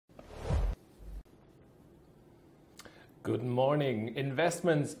Good morning.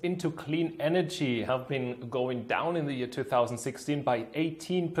 Investments into clean energy have been going down in the year 2016 by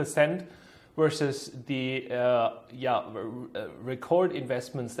 18% versus the record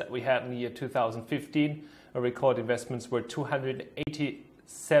investments that we had in the year 2015. Record investments were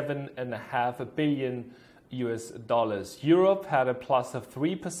 $287.5 billion US. Europe had a plus of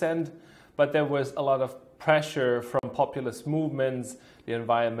 3%, but there was a lot of pressure from populist movements. The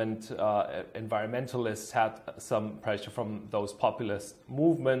environmentalists had some pressure from those populist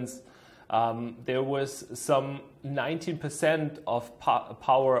movements. There was some 19% of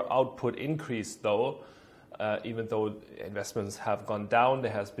power output increase, though. Even though investments have gone down,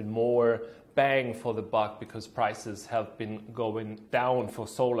 there has been more bang for the buck because prices have been going down for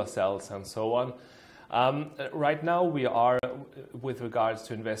solar cells and so on. Right now we are, with regards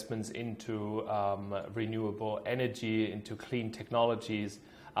to investments into renewable energy, into clean technologies,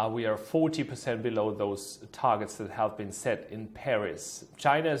 we are 40% below those targets that have been set in Paris.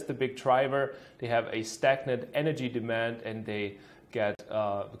 China is the big driver. They have a stagnant energy demand and they get,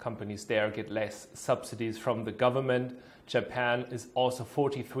 the companies there get less subsidies from the government. Japan is also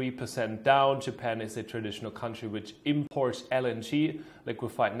 43% down. Japan is a traditional country which imports LNG,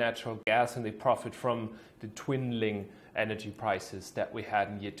 liquefied natural gas, and they profit from the dwindling energy prices that we had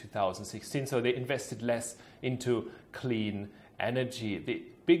in the year 2016. So they invested less into clean energy. The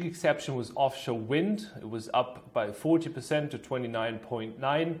big exception was offshore wind. It was up by 40% to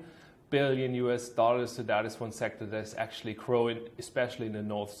 $29.9 billion US. So that is one sector that's actually growing, especially in the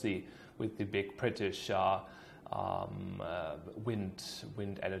North Sea with the big British wind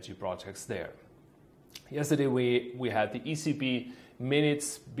energy projects there. Yesterday we had the ECB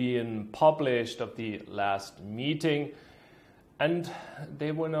minutes being published of the last meeting, and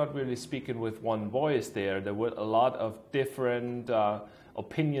they were not really speaking with one voice there. There were a lot of different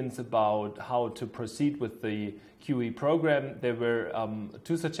opinions about how to proceed with the QE program. There were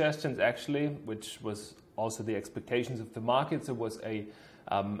two suggestions actually, which was also the expectations of the markets. There was a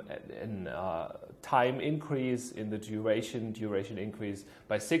time increase in the duration increase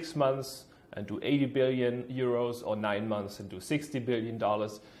by 6 months and to 80 billion euros, or 9 months and to $60 billion.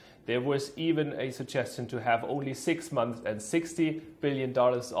 There was even a suggestion to have only 6 months and $60 billion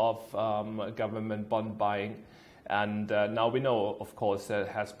of government bond buying. And now we know, of course, that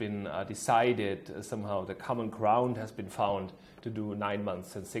has been decided, somehow the common ground has been found to do 9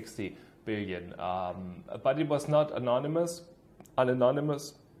 months and 60 billion. But it was not anonymous.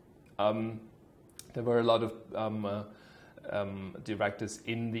 There were a lot of directors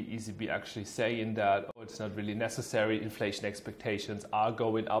in the ECB actually saying that it's not really necessary. Inflation expectations are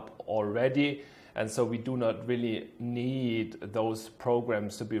going up already, and so we do not really need those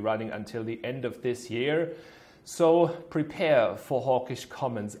programs to be running until the end of this year. So prepare for hawkish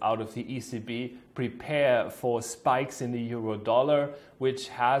comments out of the ECB. Prepare for spikes in the euro dollar, which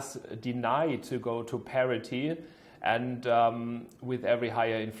has denied to go to parity. And with every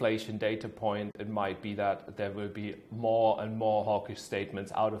higher inflation data point, it might be that there will be more and more hawkish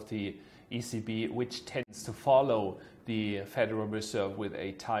statements out of the ECB, which tends to follow the Federal Reserve with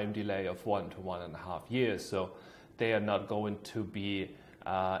a time delay of 1 to 1.5 years. So they are not going to be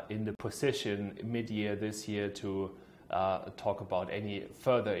in the position mid-year this year to talk about any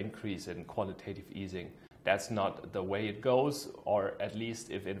further increase in quantitative easing. That's not the way it goes, or at least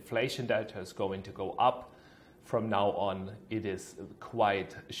if inflation data is going to go up, from now on, it is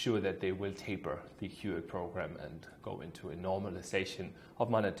quite sure that they will taper the QE program and go into a normalization of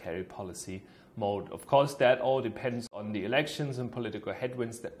monetary policy mode. Of course, that all depends on the elections and political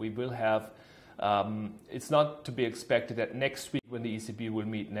headwinds that we will have. It's not to be expected that next week, when the ECB will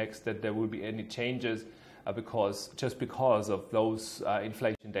meet next, that there will be any changes because of those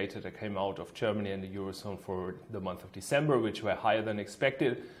inflation data that came out of Germany and the Eurozone for the month of December, which were higher than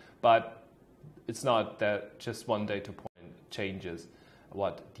expected. But it's not that just one data point changes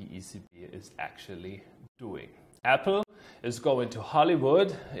what the ECB is actually doing. Apple is going to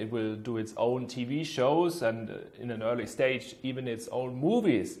Hollywood. It will do its own TV shows and in an early stage even its own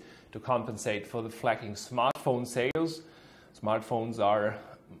movies to compensate for the flagging smartphone sales. Smartphones are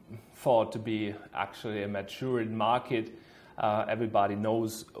thought to be actually a matured market. Everybody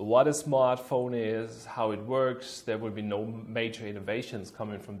knows what a smartphone is, how it works. There will be no major innovations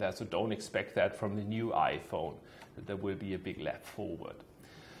coming from that, so don't expect that from the new iPhone, that there will be a big leap forward.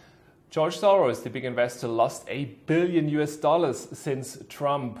 George Soros, the big investor, lost $1 billion US since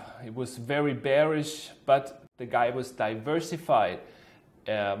Trump. It was very bearish, but the guy was diversified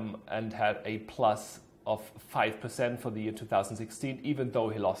and had a plus of 5% for the year 2016, even though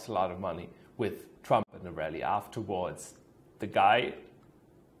he lost a lot of money with Trump in the rally afterwards. The guy,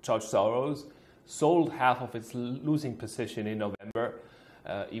 George Soros, sold half of its losing position in November.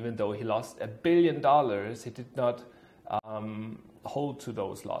 Even though he lost $1 billion, he did not hold to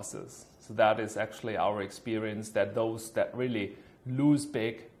those losses. So that is actually our experience, that those that really lose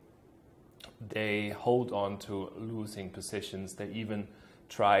big, they hold on to losing positions. They even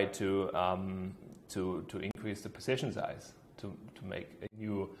try to increase the position size to make a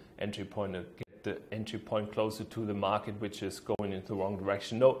new entry point, get the entry point closer to the market, which is going in the wrong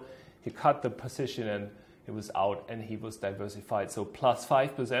direction. No, he cut the position and it was out, and he was diversified. So plus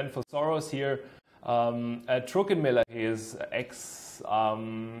 5% for Soros here. Druckenmiller, his ex-colleague,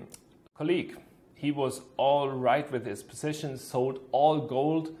 he was all right with his positions, sold all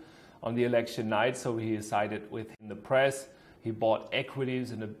gold on the election night, so he decided within the press. He bought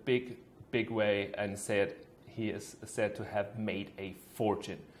equities in a big way and said he is said to have made a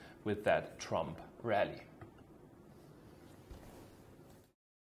fortune with that Trump rally.